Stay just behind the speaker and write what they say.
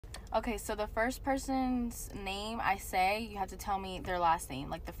Okay, so the first person's name I say, you have to tell me their last name,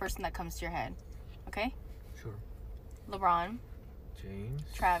 like the first thing that comes to your head. Okay? Sure. LeBron. James.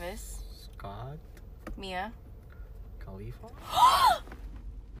 Travis. Scott. Mia. Khalifa.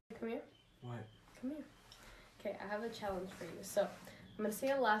 Come here. What? Come here. Okay, I have a challenge for you. So, I'm gonna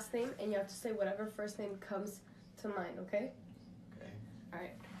say a last name, and you have to say whatever first name comes to mind, okay? Okay.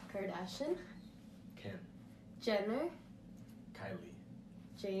 Alright. Kardashian. Kim. Jenner. Kylie.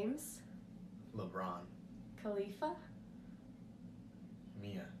 James. LeBron. Khalifa.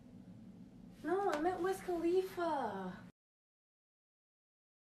 Mia. No, I meant Wiz Khalifa.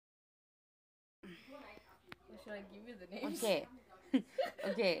 Should I give you the names? Okay.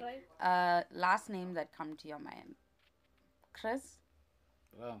 Okay. Last name that come to your mind. Chris.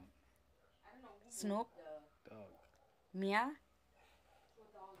 Wow. Snoop. Dog. Mia.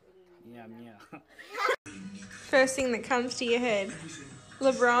 Yeah, Mia. First thing that comes to your head.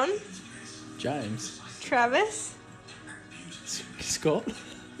 LeBron. James. Travis. Scott.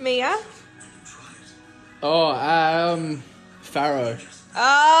 Mia. Oh, Pharaoh.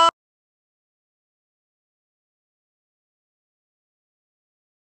 Oh.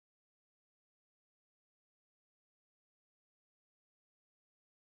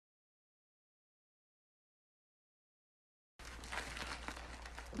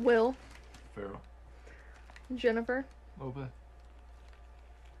 Will. Pharaoh. Jennifer. Loba.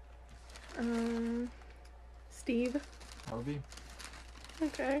 Steve. Harvey.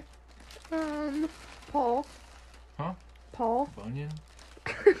 Okay. Paul. Huh? Paul. Bunyan.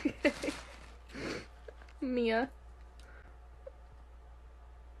 Okay. Mia.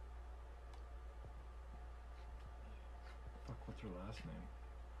 Fuck, what's her last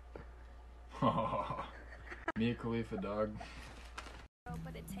name? MiaKhalifa, dog.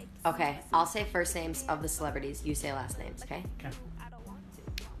 Okay, I'll say first names of the celebrities. You say last names, okay? Okay.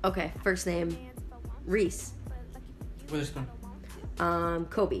 Okay, first name, Reese. Witherspoon.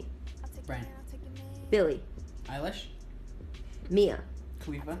 Kobe. Brian. Billy. Eilish. Mia.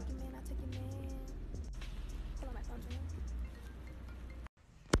 Khalifa.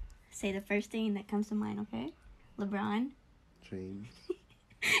 Say the first thing that comes to mind, okay? LeBron. James.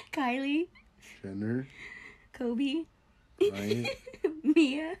 Kylie. Jenner. Kobe. Bryant.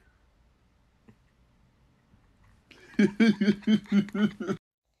 Mia.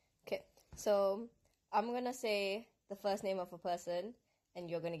 Okay, so I'm gonna say the first name of a person, and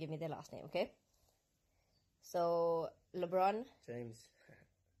you're gonna give me their last name, okay? So, LeBron. James.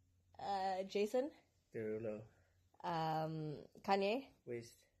 Jason. Derulo. Kanye.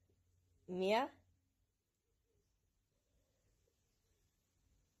 Waste. Mia.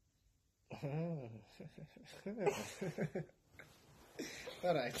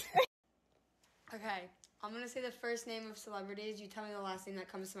 Alright. Okay. I'm gonna say the first name of celebrities. You tell me the last name that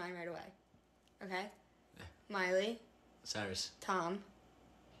comes to mind right away. Okay? Miley. Cyrus. Tom.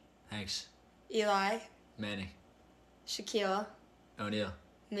 Hanks. Eli. Manning. Shaquille. O'Neal.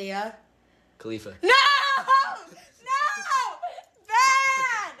 Mia. Khalifa. No! No!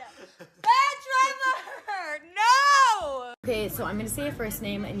 Bad! Bad Trevor! No! Okay, so I'm gonna say a first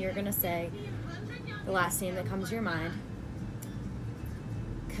name and you're gonna say the last name that comes to your mind.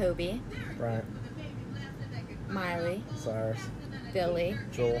 Kobe. Bryant. Miley. Cyrus. Billy.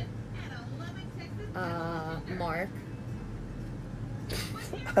 Joel. Mark.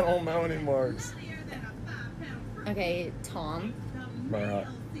 I don't know any marks. Okay, Tom. Murdoch.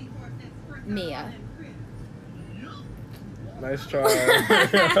 Mia. Nice try.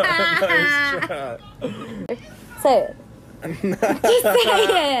 Nice try. Say it. Just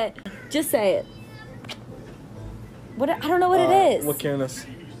say it. Just say it. What? I don't know what it is. Lacanis.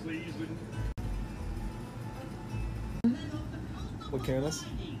 Lacanis.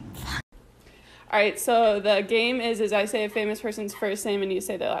 Alright, so the game is I say a famous person's first name and you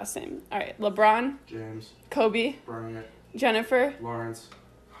say their last name. Alright, LeBron. James. Kobe. Bryant. Jennifer. Lawrence.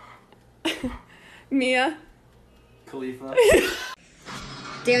 Mia. Khalifa.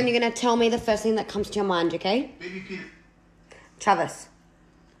 Darren, you're gonna tell me the first thing that comes to your mind, okay? Baby Peter. Travis.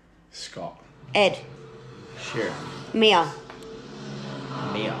 Scott. Ed. Cher. Mia.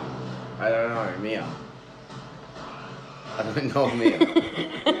 Mia. I don't know Mia. I don't know Mia.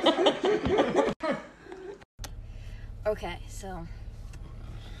 Okay, so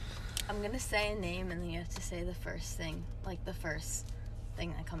I'm gonna say a name and then you have to say the first thing, like the first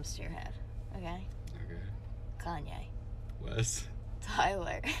thing that comes to your head. Okay? Okay. Kanye. Wes.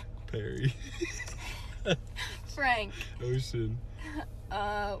 Tyler. Perry. Frank. Ocean.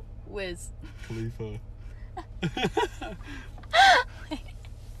 Wiz. Khalifa.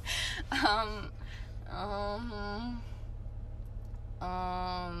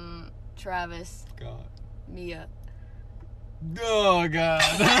 um Travis, God. Mia. Oh, God.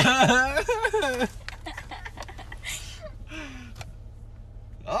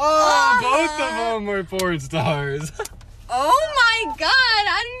 Oh, both of them were porn stars. Oh my god,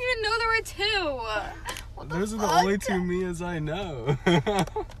 I didn't even know there were 2. Those are the only 2 Mias I know.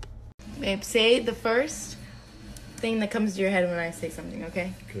 Babe, say the first thing that comes to your head when I say something,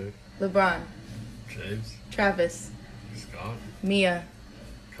 okay? Okay. LeBron. James. Travis. Scott. Mia.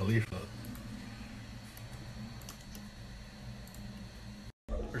 Khalifa.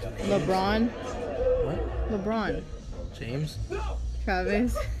 LeBron. What? LeBron. James.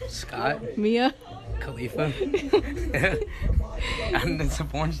 Travis. Scott. Mia. Khalifa. And it's a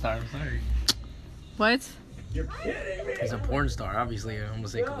porn star, I'm sorry. What? He's a porn star, obviously. I'm gonna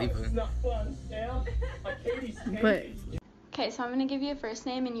say Khalifa. But. Okay, so I'm gonna give you a first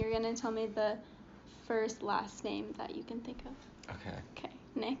name and you're gonna tell me the first last name that you can think of. Okay. Okay,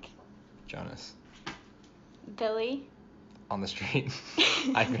 Nick. Jonas. Billy. On the street.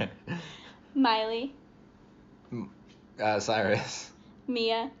 Ivan. Miley. Cyrus.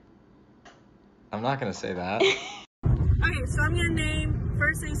 Mia. I'm not gonna say that. Okay, so I'm gonna name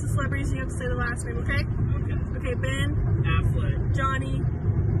first names of celebrities and you have to say the last name, okay? Okay. Okay, Ben. Affleck. Johnny.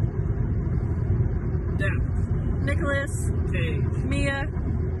 Depp. Nicholas. Cage. Mia.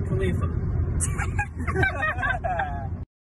 Khalifa.